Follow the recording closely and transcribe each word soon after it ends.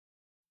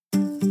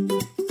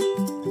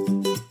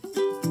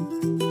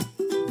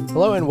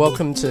Hello and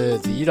welcome to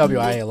the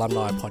UWA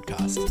Alumni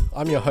Podcast.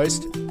 I'm your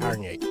host,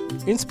 Aaron Yeek.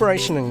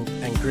 Inspiration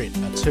and grit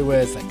are two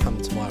words that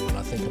come to mind when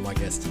I think of my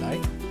guest today.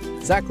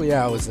 Zac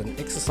Leow is an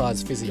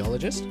exercise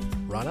physiologist,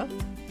 runner,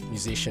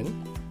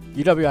 musician,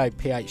 UWA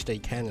PhD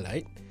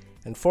candidate,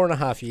 and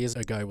 4.5 years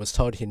ago was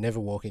told he'd never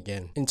walk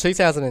again. In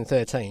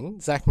 2013,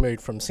 Zac moved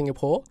from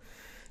Singapore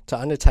to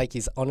undertake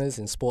his honours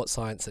in sports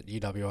science at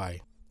UWA.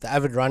 The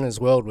avid runner's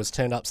world was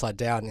turned upside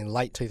down in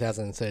late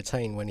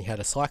 2013 when he had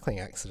a cycling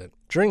accident.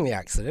 During the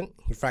accident,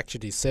 he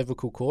fractured his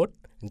cervical cord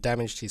and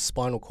damaged his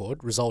spinal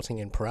cord, resulting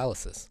in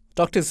paralysis.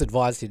 Doctors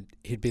advised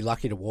he'd be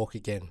lucky to walk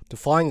again.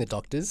 Defying the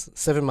doctors,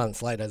 7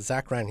 months later,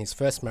 Zac ran his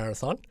first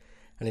marathon,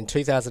 and in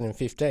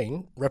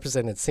 2015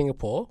 represented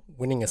Singapore,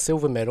 winning a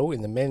silver medal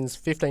in the men's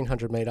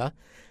 1500 metre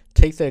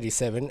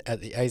T37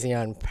 at the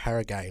ASEAN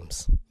Para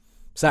Games.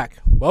 Zac,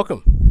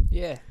 welcome.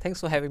 Yeah, thanks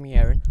for having me,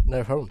 Aaron.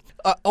 No problem.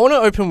 I want to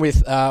open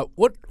with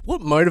what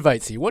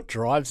motivates you? What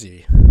drives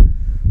you?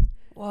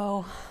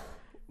 Well,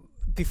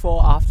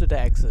 before, after the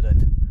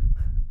accident.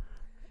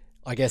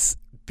 I guess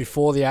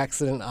before the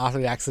accident, after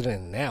the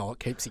accident, and now, what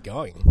keeps you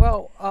going?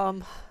 Well,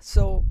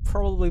 so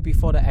probably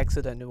before the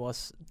accident, it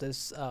was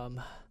this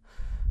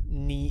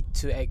need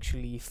to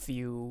actually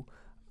feel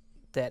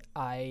that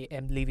I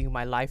am living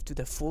my life to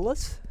the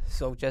fullest.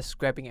 So just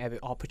grabbing every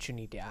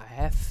opportunity I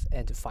have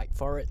and to fight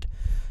for it.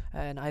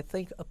 And I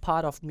think a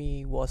part of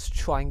me was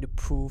trying to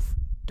prove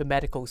the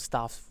medical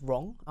staff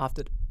wrong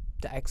after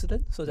the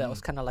accident. So that was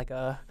kind of like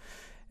a,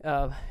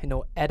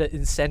 added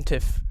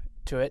incentive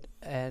to it.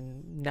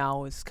 And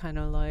now it's kind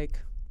of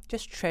like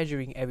just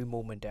treasuring every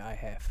moment that I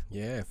have.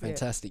 Yeah,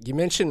 fantastic. Yeah. You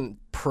mentioned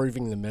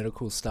proving the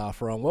medical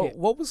staff wrong.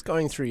 What was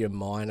going through your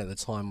mind at the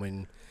time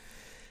when,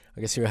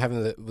 I guess you were having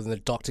when the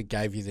doctor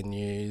gave you the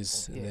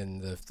news and then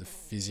the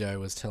physio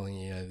was telling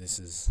you,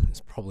 it's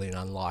probably an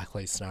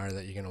unlikely scenario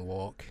that you're going to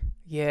walk?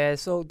 Yeah,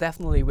 so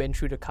definitely went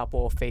through the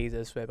couple of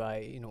phases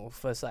whereby,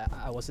 first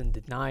I was in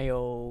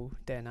denial,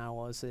 then I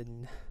was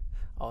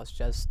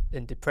just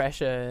in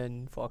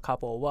depression for a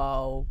couple of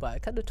while, but I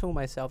kind of told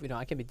myself,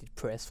 I can be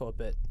depressed for a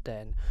bit,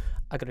 then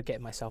I got to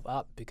get myself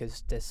up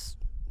because there's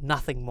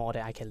nothing more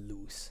that I can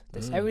lose.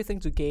 There's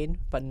everything to gain,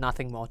 but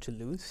nothing more to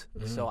lose.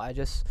 So I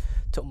just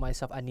told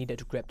myself I needed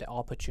to grab the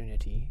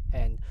opportunity.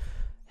 And,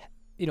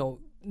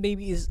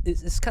 maybe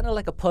it's kind of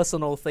like a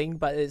personal thing,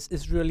 but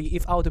it's really,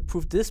 if I were to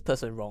prove this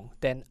person wrong,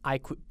 then I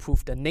could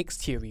prove the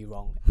next theory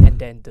wrong, and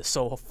then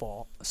so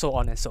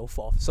on and so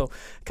forth. So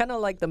kind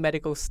of like the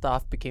medical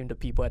staff became the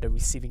people at the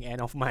receiving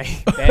end of my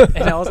bed,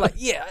 and I was like,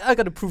 I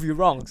got to prove you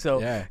wrong.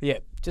 So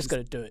just got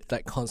to do it.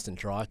 That constant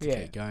drive to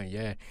keep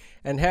going,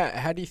 And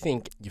how do you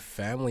think your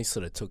family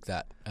sort of took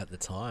that at the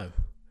time?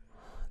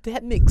 They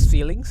had mixed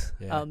feelings.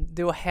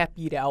 They were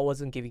happy that I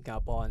wasn't giving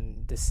up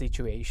on the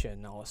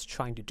situation. I was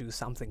trying to do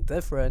something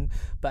different,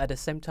 but at the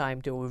same time,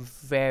 they were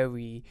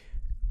very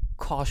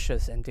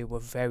cautious and they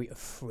were very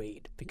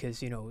afraid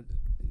because,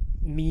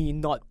 me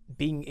not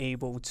being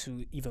able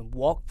to even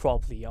walk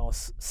properly, I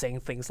was saying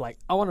things like,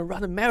 I want to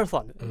run a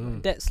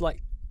marathon. That's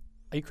like,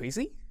 are you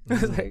crazy?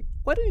 Like,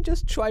 why don't you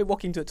just try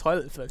walking to the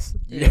toilet first?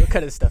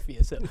 Kind of stuff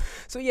here. So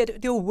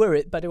they were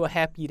worried, but they were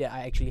happy that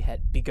I actually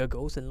had bigger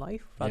goals in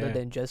life rather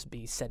than just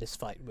be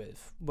satisfied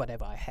with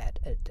whatever I had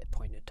at that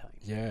point in time.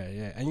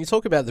 Yeah. And you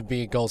talk about the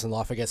bigger goals in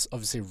life. I guess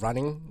obviously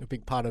running a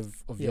big part of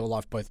your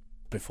life, both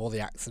before the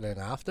accident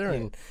and after.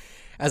 And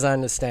as I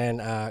understand,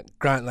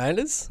 Grant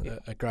Landers,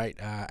 a great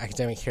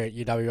academic here at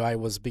UWA,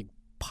 was a big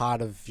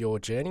part of your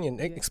journey.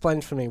 And explain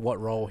for me what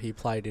role he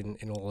played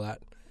in all of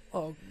that.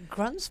 Oh,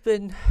 Grant's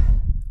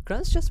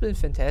just been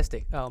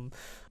fantastic.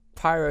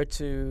 Prior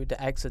to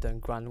the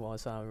accident, Grant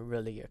was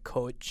really a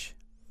coach,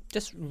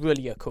 just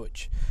really a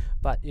coach.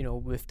 But,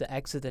 with the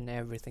accident and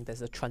everything,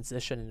 there's a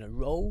transition in the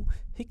role.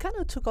 He kind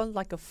of took on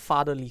like a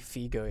fatherly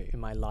figure in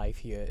my life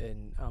here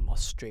in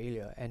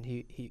Australia. And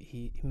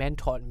he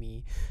mentored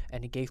me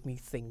and he gave me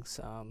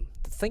things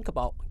to think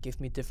about, gave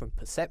me different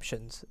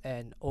perceptions.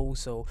 And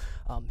also,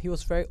 he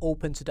was very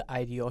open to the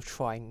idea of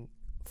trying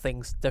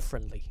things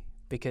differently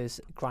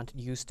because Grant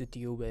used to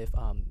deal with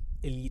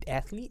elite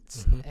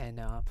athletes,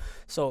 and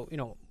so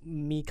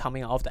me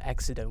coming out of the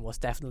accident was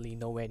definitely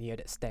nowhere near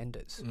that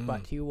standards.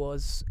 But he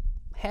was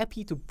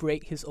happy to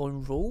break his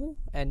own rule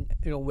and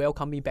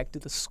welcome me back to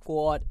the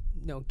squad.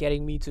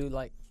 Getting me to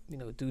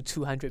do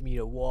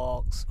 200-meter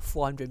walks,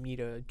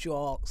 400-meter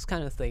jogs,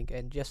 kind of thing,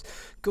 and just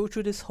go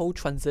through this whole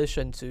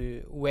transition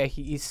to where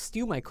he is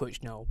still my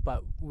coach now,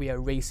 but we are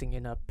racing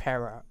in a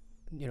para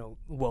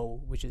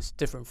world, which is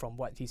different from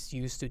what he's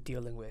used to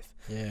dealing with.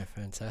 Yeah,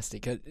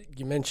 fantastic.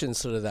 You mentioned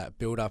sort of that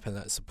build-up and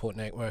that support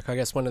network. I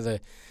guess one of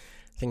the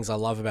things I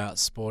love about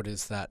sport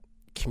is that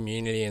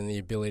community and the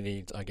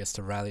ability, I guess,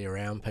 to rally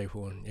around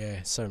people.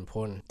 And so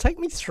important. Take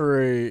me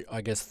through,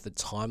 I guess, the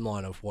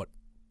timeline of what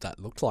that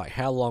looked like.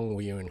 How long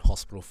were you in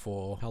hospital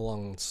for? How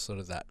long sort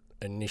of that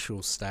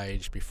initial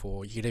stage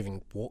before you could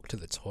even walk to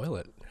the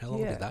toilet? How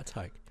long did that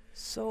take?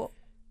 So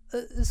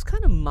it's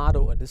kind of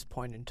muddled at this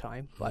point in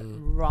time, but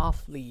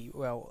roughly,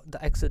 the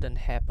accident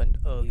happened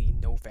early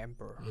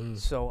November.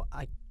 So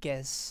I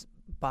guess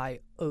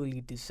by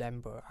early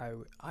December,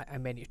 I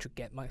managed to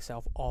get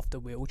myself off the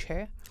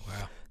wheelchair.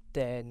 Wow.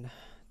 Then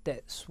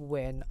that's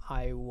when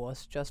I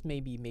was just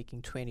maybe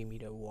making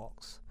 20-meter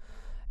walks.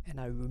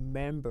 And I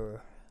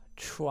remember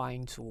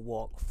trying to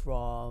walk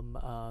from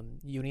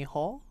Uni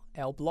Hall,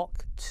 L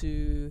Block,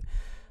 to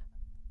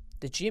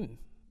the gym.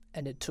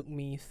 And it took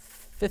me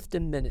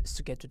 15 minutes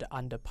to get to the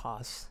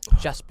underpass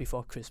just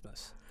before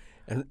Christmas.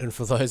 And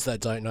for those that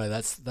don't know,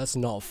 that's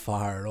not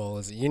far at all,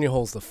 is it? Uni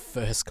Hall's the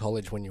first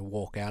college when you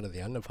walk out of the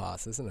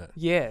underpass, isn't it?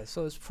 Yeah,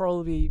 so it's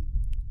probably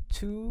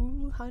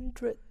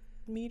 200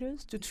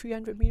 meters to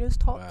 300 meters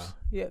tops. Wow.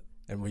 Yeah.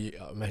 And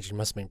I imagine you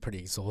must have been pretty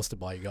exhausted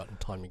by the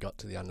time you got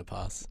to the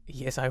underpass.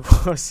 Yes, I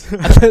was.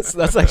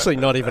 that's actually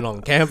not even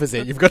on campus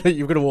yet. You've got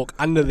to walk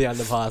under the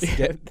underpass to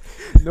get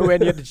nowhere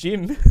near the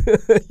gym.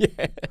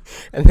 Yeah.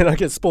 And then I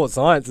guess sports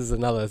science is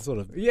another sort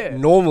of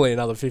normally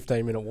another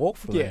 15-minute walk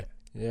from there.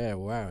 Yeah,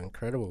 wow,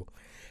 incredible.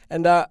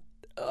 And I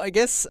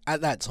guess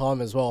at that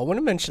time as well, I want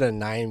to mention a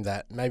name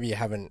that maybe you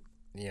haven't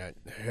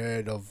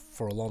heard of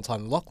for a long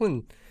time.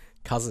 Lachlan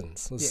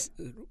Cousins.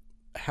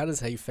 How does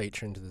he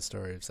feature into the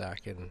story of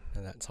Zac and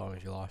that time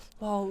of your life?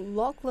 Well,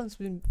 Lachlan's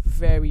been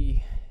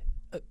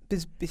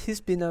he's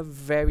been a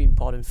very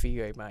important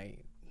figure in my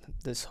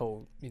this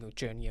whole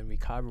journey and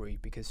recovery,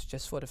 because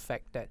just for the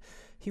fact that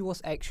he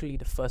was actually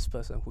the first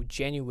person who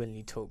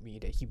genuinely told me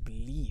that he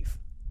believed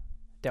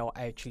that I'll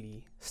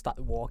actually start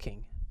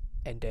walking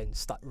and then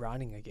start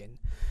running again.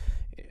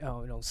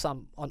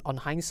 Some on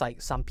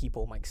hindsight, some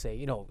people might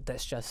say,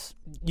 that's just,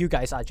 you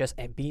guys are just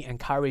being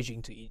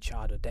encouraging to each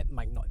other. That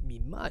might not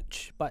mean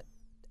much, but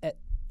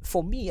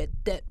for me at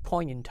that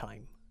point in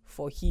time,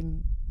 for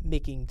him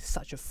making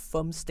such a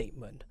firm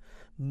statement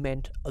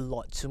meant a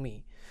lot to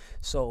me.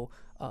 So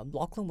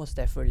Lachlan was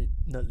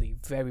definitely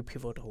very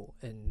pivotal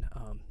in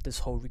this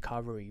whole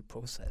recovery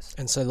process.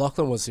 And so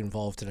Lachlan was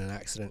involved in an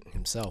accident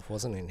himself,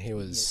 wasn't he? And he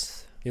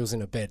was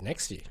in a bed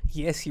next to you.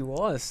 Yes, he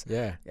was.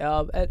 Yeah.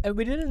 And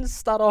we didn't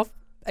start off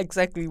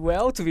exactly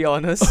well, to be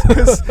honest.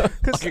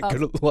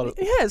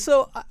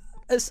 So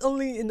it's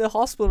only in the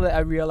hospital that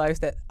I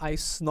realized that I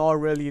snore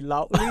really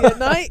loudly at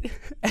night,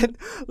 and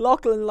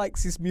Lachlan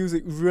likes his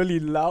music really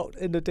loud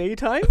in the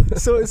daytime.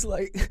 So it's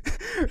like,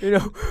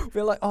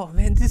 we're like, oh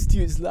man, this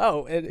dude is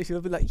loud, and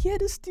he'll be like, yeah,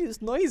 this dude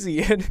is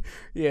noisy, and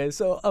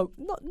so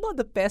not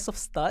the best of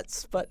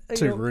starts, but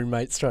two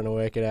roommates trying to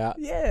work it out.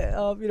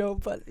 Yeah,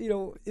 but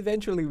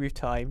eventually with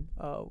time,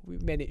 we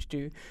managed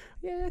to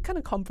kind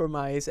of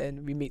compromise,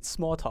 and we made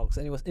small talks,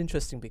 and it was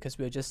interesting because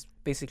we were just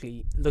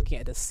basically looking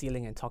at the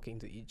ceiling and talking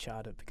to each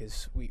other,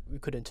 because we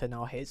couldn't turn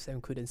our heads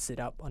and couldn't sit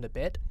up on the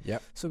bed.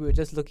 Yep. So we were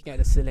just looking at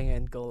the ceiling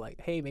and go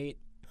like, hey mate,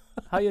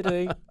 how you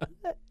doing?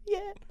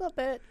 Yeah, not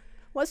bad.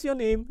 What's your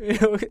name?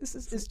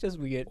 It's just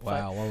weird.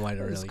 Wow, one way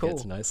to really get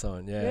to know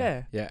someone.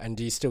 Yeah. And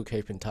do you still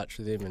keep in touch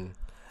with him? And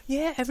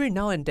yeah, every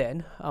now and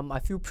then. I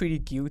feel pretty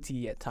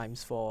guilty at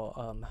times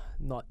for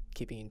not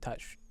keeping in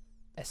touch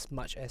as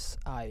much as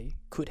I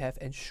could have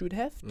and should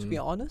have, to be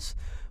honest.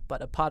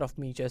 But a part of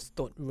me just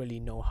don't really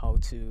know how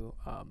to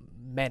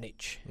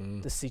manage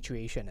the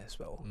situation as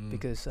well,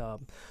 because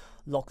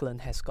Lachlan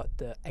has got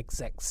the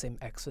exact same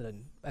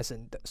accident, as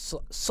in the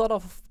sort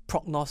of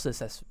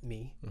prognosis as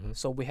me.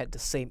 So we had the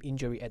same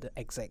injury at the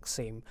exact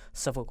same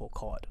cervical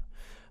cord,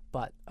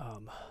 but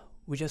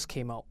we just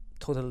came out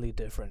totally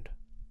different.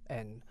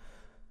 And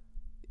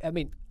I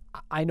mean,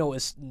 I know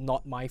it's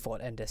not my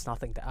fault and there's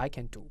nothing that I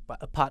can do, but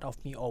a part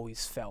of me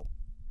always felt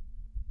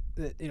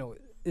that,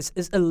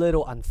 it's a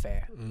little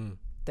unfair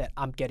that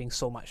I'm getting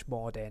so much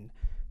more than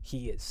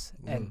he is.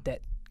 And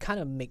that kind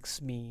of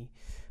makes me,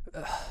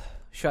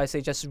 should I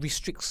say, just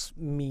restricts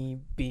me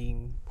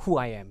being who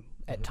I am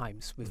at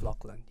times with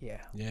Lachlan.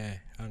 Yeah,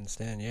 I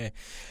understand.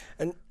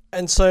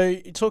 And so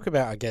you talk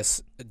about, I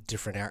guess,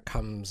 different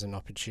outcomes and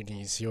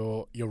opportunities.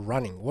 You're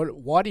running.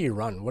 Why do you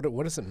run?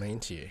 What does it mean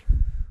to you?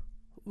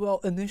 Well,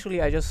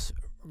 initially I just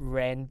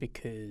ran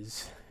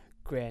because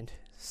Grant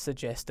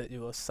suggested it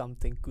was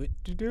something good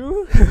to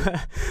do.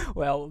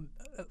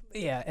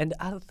 And the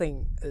other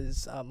thing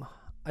is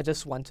I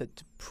just wanted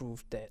to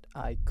prove that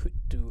I could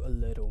do a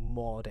little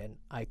more than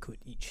I could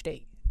each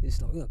day. It's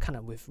not, kind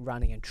of with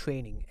running and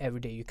training, every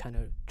day you kind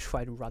of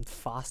try to run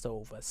faster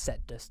over a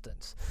set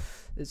distance.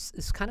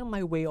 It's kind of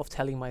my way of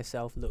telling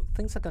myself, look,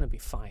 things are going to be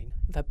fine.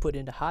 If I put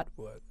in the hard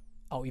work,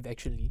 I'll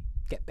eventually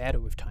get better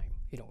with time.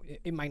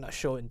 It might not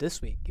show in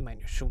this week, it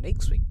might not show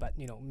next week, but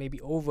maybe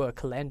over a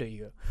calendar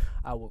year,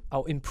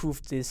 I'll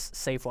improve this,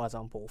 say for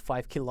example,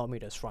 5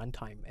 kilometers run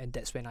time, and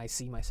that's when I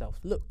see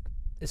myself, look,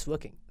 it's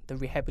working. The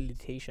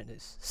rehabilitation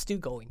is still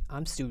going.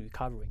 I'm still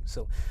recovering.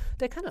 So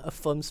that kind of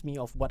affirms me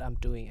of what I'm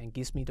doing and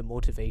gives me the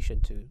motivation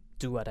to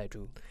do what I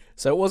do.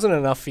 So it wasn't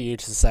enough for you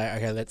to say,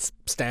 okay, let's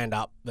stand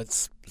up,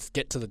 let's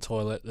get to the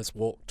toilet, let's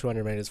walk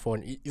 200 meters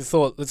forward. You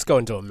thought, let's go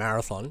into a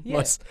marathon.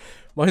 Yeah.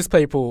 Most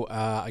people,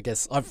 I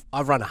guess,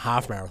 I've run a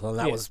half marathon.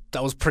 That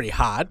was pretty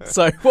hard.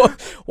 So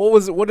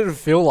what did it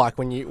feel like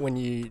when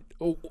you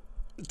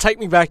take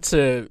me back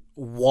to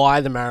why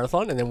the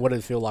marathon, and then what did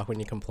it feel like when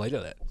you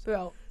completed it?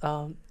 Well,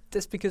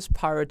 That's because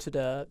prior to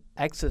the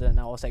accident,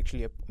 I was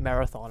actually a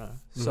marathoner.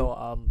 So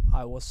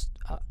I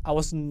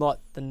was not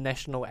the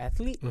national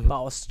athlete, but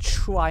I was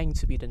trying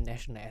to be the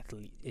national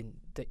athlete in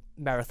the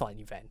marathon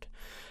event.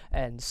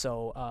 And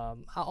so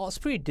I was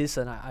pretty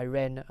decent. I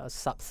ran a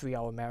sub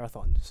 3-hour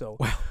marathon. So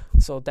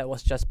so that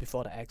was just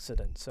before the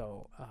accident.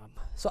 So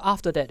so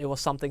after that, it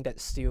was something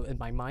that's still in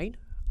my mind.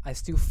 I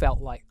still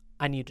felt like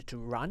I needed to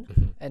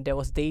run, and there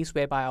was days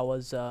whereby I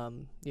was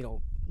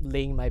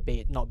laying in my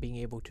bed, not being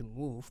able to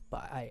move.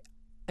 But I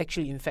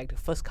actually, in fact, the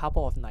first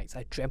couple of nights,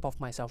 I dreamt of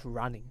myself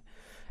running,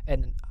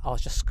 and I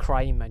was just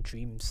crying in my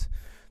dreams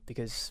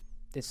because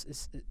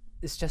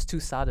it's just too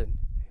sudden,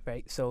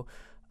 right? So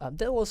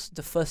that was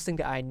the first thing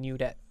that I knew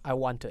that I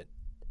wanted,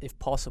 if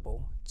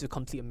possible, to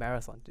complete a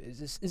marathon.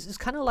 It's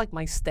kind of like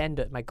my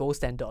gold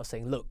standard of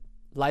saying, look,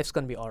 life's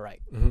gonna be all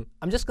right.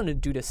 I'm just gonna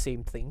do the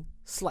same thing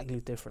slightly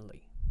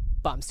differently,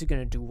 but I'm still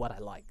gonna do what I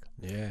like.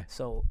 Yeah.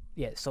 So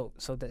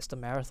so that's the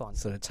marathon.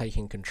 Sort of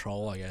taking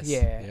control, I guess.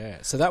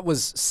 Yeah. So that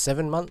was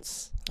 7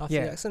 months after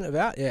the accident,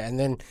 about. Yeah, and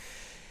then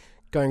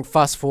going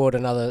fast forward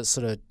another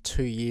sort of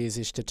 2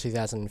 years-ish to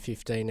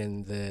 2015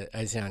 and the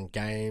ASEAN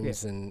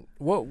Games. And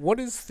what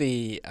is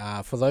the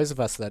for those of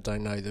us that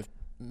don't know, the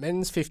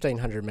men's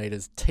 1500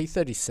 meters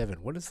T37?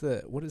 What does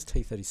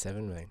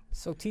T37 mean?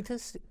 So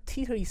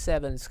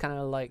T37 is kind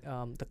of like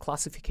the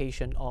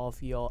classification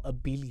of your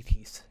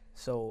abilities.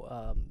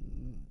 So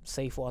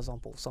say for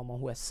example, someone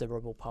who has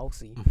cerebral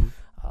palsy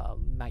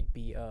might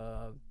be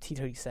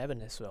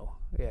T37 as well.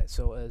 Yeah.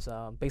 So as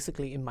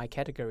basically in my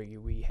category,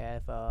 we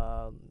have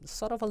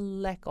sort of a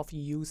lack of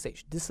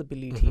usage,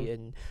 disability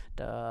in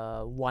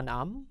the one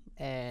arm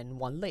and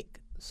one leg.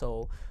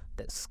 So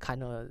that's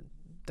kind of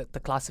the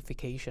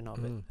classification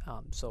of it.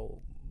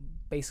 So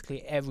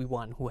basically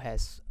everyone who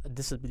has a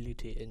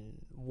disability in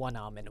one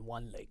arm and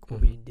one leg will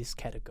be in this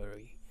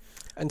category.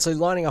 And so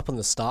lining up on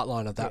the start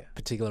line of that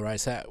particular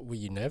race, were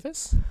you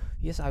nervous?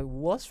 Yes, I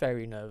was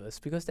very nervous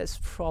because that's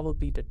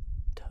probably the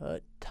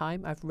third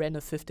time I've ran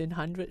a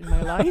 1500 in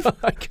my life.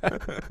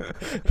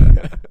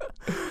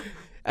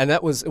 And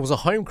it was a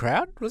home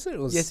crowd, was it?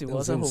 Yes, it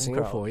was a in home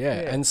Singapore, crowd.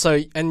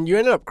 yeah. And you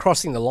ended up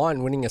crossing the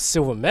line, winning a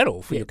silver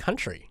medal for your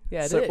country.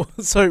 Yeah, I so,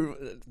 did. So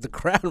the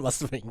crowd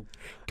must have been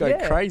going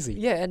crazy.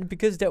 Yeah, and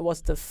because that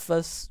was the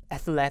first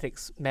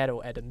athletics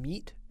medal at the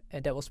meet,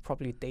 and that was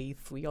probably day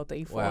 3 or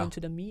day 4 into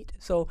the meet.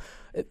 So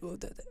it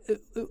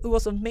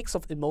was a mix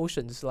of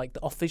emotions. Like the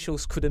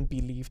officials couldn't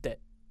believe that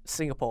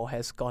Singapore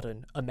has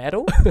gotten a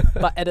medal,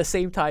 but at the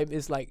same time,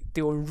 it's like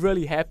they were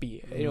really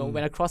happy. You know,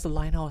 when I crossed the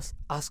line, I was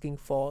asking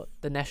for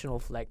the national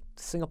flag,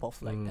 the Singapore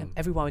flag, and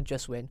everyone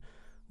just went,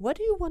 "Why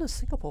do you want a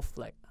Singapore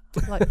flag?"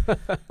 Like,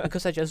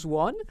 because I just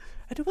won,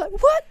 and they were like,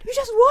 "What? You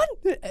just won?"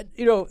 And,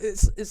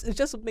 it's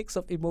just a mix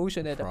of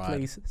emotion at that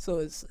place. So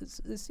it's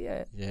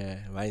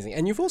amazing.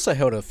 And you've also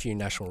held a few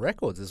national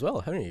records as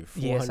well, haven't you?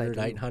 400,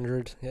 yes,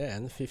 800,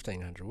 and the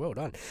 1500. Well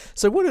done.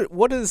 So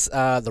what does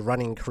the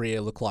running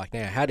career look like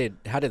now? How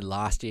did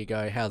last year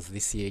go? How's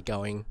this year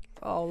going?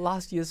 Oh,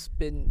 last year's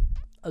been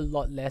a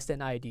lot less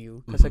than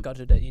ideal because I got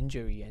to the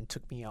injury and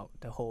took me out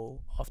the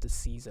whole of the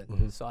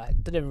season. So I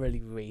didn't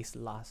really race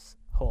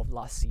whole of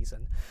last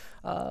season.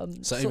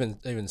 So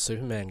even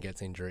Superman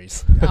gets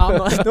injuries. I'm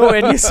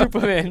nowhere near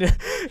Superman.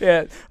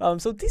 Yeah.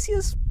 So this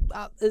year's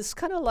it's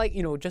kind of like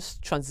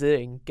just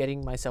transiting,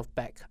 getting myself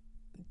back,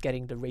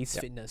 getting the race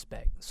fitness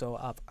back. So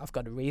I've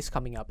got a race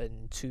coming up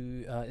in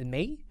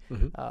May.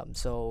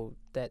 So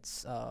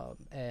that's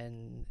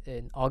and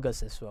in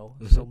August as well.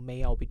 So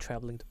May I'll be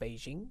traveling to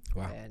Beijing,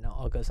 and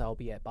August I'll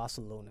be at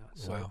Barcelona.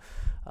 So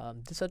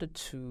these are the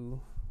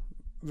two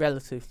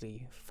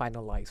relatively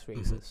finalized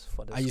races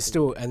for the Are you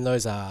still, and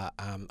those are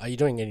you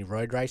doing any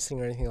road racing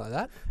or anything like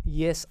that?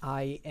 Yes,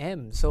 I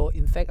am. So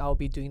in fact, I'll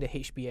be doing the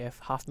HBF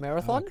half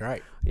marathon. Oh,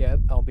 great. Yeah,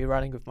 I'll be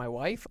running with my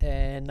wife.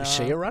 And is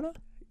she a runner?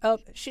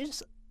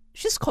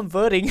 She's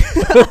converting.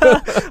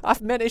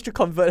 I've managed to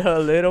convert her a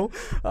little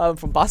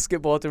from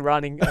basketball to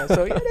running.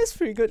 So yeah, that's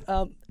pretty good.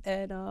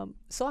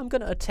 So I'm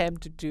gonna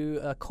attempt to do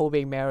a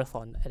Kobe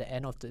marathon at the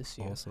end of this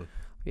year. Awesome.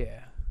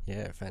 Yeah.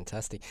 Yeah,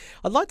 fantastic.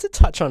 I'd like to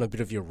touch on a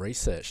bit of your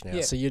research now.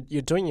 Yeah. So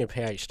you're doing your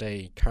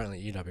PhD currently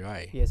at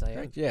UWA. Yes, I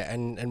am. Yeah,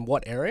 and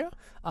what area?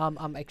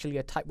 I'm actually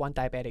a type 1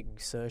 diabetic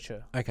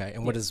researcher. Okay,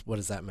 and what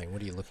does that mean?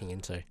 What are you looking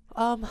into?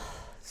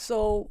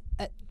 So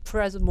at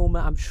present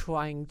moment, I'm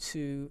trying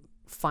to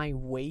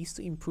find ways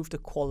to improve the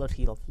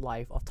quality of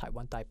life of type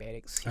 1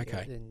 diabetics here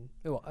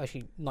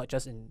actually not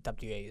just in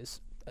WA,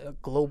 it's a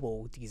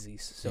global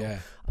disease. So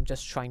I'm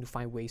just trying to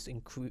find ways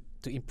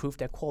to improve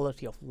their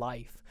quality of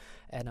life,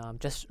 and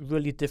just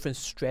really different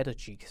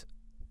strategies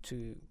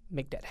to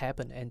make that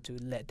happen and to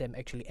let them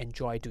actually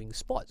enjoy doing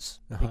sports,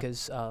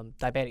 because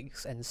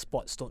diabetics and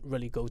sports don't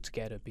really go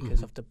together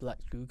because of the blood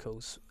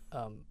glucose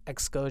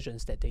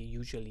excursions that they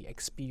usually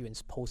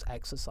experience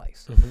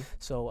post-exercise.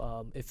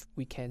 So if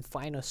we can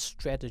find a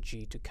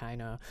strategy to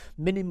kind of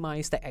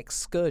minimize the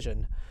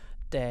excursion,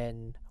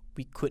 then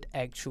we could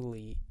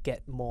actually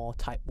get more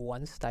type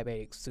 1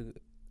 diabetics to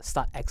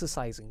start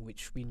exercising,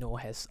 which we know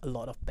has a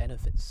lot of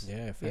benefits.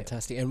 Yeah,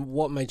 fantastic. And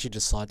what made you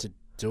decide to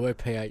do a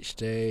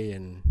PhD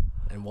and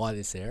why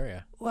this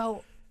area?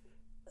 Well,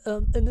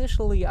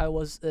 initially I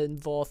was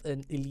involved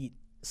in elite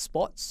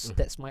sports.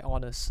 That's my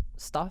honours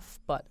stuff.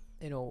 But,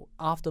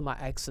 after my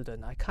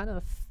accident, I kind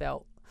of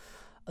felt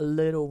a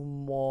little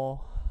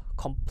more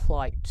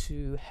compelled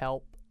to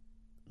help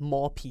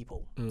more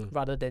people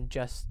rather than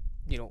just,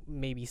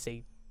 maybe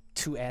say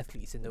 2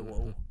 athletes in the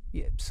world.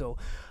 Yeah, so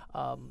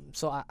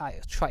I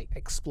tried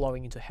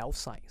exploring into health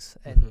science,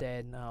 and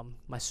then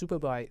my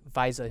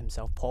supervisor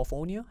himself, Paul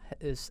Fournier,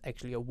 is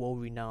actually a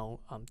world-renowned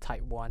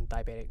type 1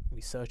 diabetic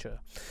researcher.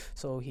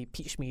 So he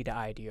pitched me the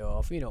idea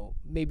of,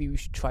 maybe we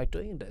should try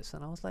doing this,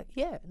 and I was like,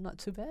 yeah, not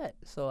too bad.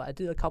 So I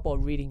did a couple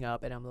of reading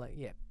up, and I'm like,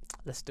 yeah,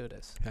 let's do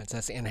this.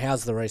 Fantastic. And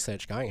how's the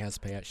research going? How's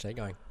the PhD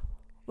going?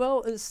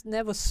 Well, it's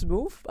never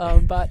smooth,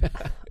 but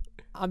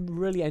I'm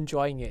really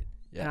enjoying it,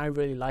 and I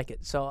really like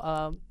it.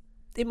 So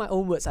in my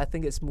own words, I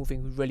think it's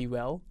moving really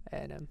well,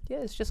 and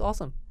it's just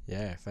awesome.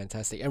 Yeah,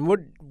 fantastic. And what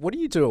do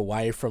you do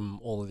away from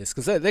all of this?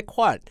 Because they're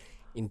quite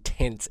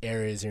intense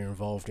areas you're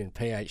involved in.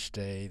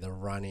 PhD, the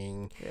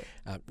running,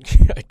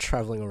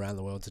 traveling around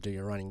the world to do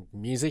your running.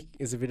 Music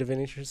is a bit of an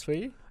interest for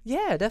you?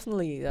 Yeah,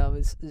 definitely.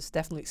 It's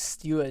definitely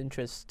still an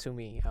interest to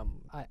me.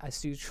 I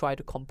still try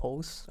to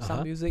compose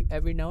some music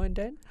every now and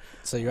then.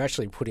 So you're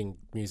actually putting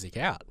music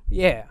out?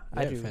 Yeah,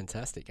 I do.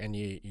 Fantastic. And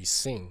you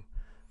sing?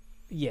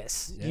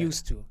 Yes,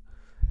 used to.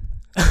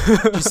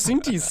 Do you sing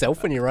to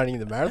yourself when you're running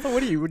the marathon? What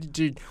do you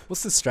do?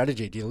 What's the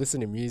strategy? Do you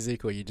listen to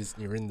music, or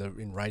you're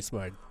in race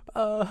mode?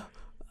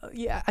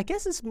 Yeah, I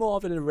guess it's more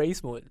of in a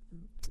race mode.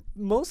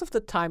 Most of the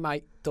time,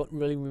 I don't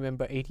really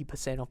remember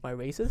 80% of my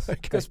races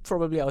because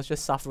probably I was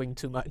just suffering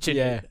too much.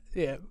 Yeah,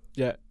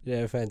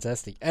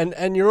 fantastic.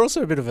 And you're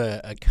also a bit of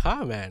a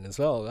car man as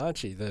well,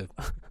 aren't you? The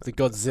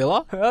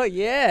Godzilla. Oh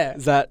yeah.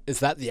 Is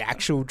that the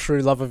actual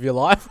true love of your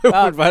life?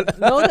 No,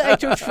 the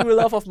actual true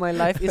love of my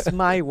life is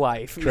my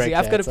wife. You see,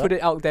 I've got to put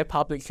it out there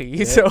publicly.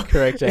 Yeah, so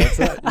correct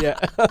answer. Yeah.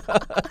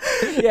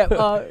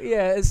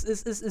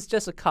 It's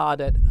just a car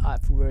that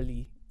I've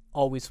really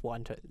always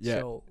wanted. Yeah.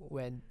 So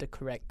when the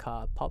correct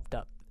car popped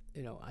up,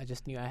 I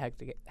just knew I had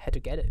to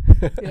get it.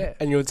 Yeah.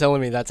 And you were telling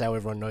me that's how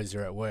everyone knows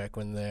you're at work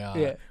when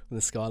the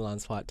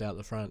skyline's piped out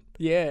the front.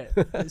 Yeah,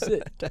 that's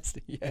it.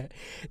 Fantastic. Yeah.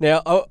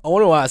 Now I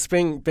want to ask,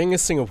 being a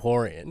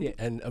Singaporean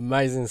and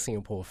amazing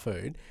Singapore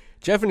food,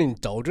 do you have an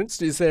indulgence?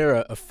 Is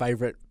there a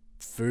favourite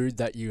food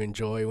that you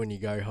enjoy when you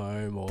go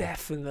home, or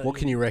definitely? What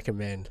can you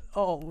recommend?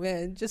 Oh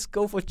man, just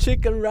go for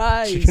chicken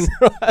rice. Chicken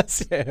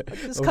rice, yeah. I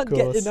just can't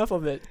get enough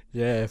of it.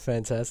 Yeah,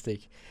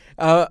 fantastic.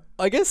 I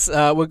guess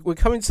we're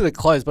coming to the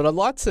close, but I'd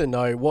like to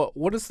know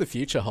what does the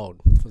future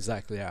hold for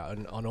Zac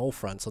Leow on all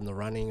fronts, on the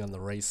running, on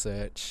the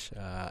research,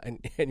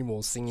 and any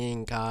more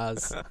singing,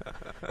 cars?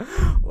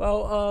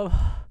 Well,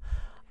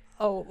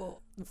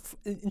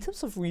 in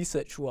terms of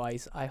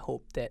research-wise, I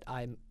hope that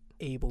I'm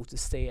able to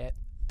stay at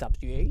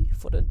WA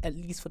at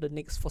least for the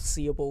next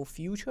foreseeable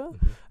future.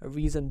 A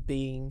reason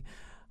being,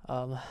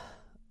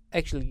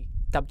 actually,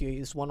 WA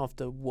is one of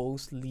the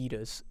world's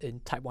leaders in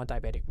type 1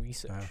 diabetic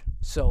research.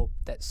 So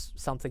that's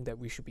something that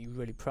we should be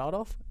really proud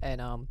of,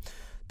 and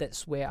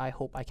that's where I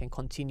hope I can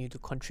continue to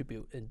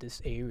contribute in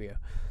this area.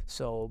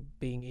 So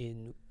being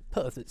in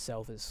Perth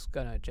itself is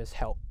gonna just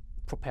help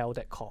propel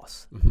that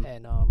cause,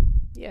 and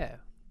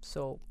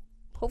so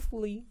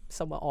hopefully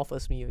someone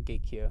offers me a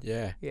gig here.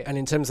 Yeah. And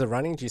in terms of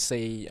running, do you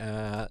see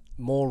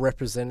more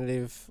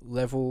representative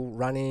level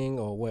running,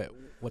 or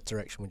what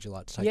direction would you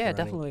like to take? Yeah,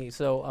 definitely.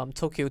 So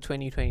Tokyo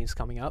 2020 is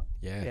coming up.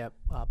 Yeah.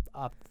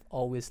 I've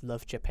always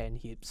loved Japan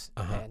heaps,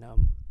 and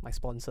my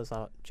sponsors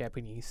are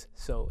Japanese,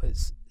 so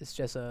it's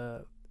just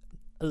a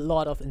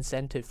lot of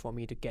incentive for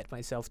me to get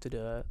myself to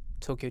the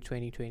Tokyo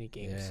 2020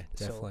 games. Yeah,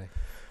 definitely.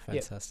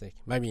 Fantastic.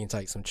 Maybe you can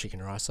take some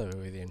chicken rice over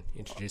with you and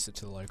introduce it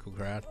to the local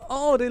crowd.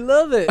 Oh, they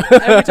love it.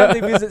 Every time they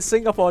visit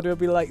Singapore, they'll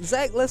be like,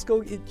 Zac, let's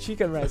go eat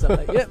chicken rice. I'm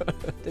like, yep,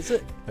 that's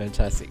it.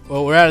 Fantastic.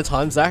 Well, we're out of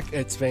time, Zac.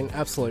 It's been an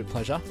absolute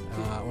pleasure.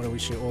 I want to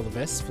wish you all the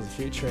best for the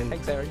future. And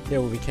thanks, Aaron. Yeah,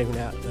 we'll be keeping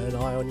an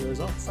eye on your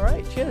results. All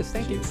right, cheers.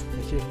 Thank you.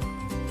 Thank you.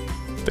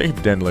 Thank you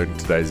for downloading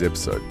today's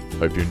episode.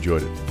 Hope you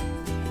enjoyed it.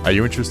 Are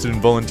you interested in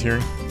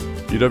volunteering?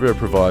 UWA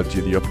provides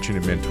you the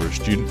opportunity to mentor a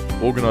student,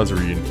 organise a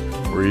reunion,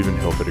 or even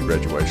help at a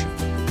graduation.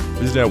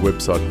 Visit our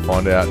website to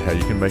find out how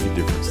you can make a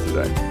difference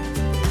today.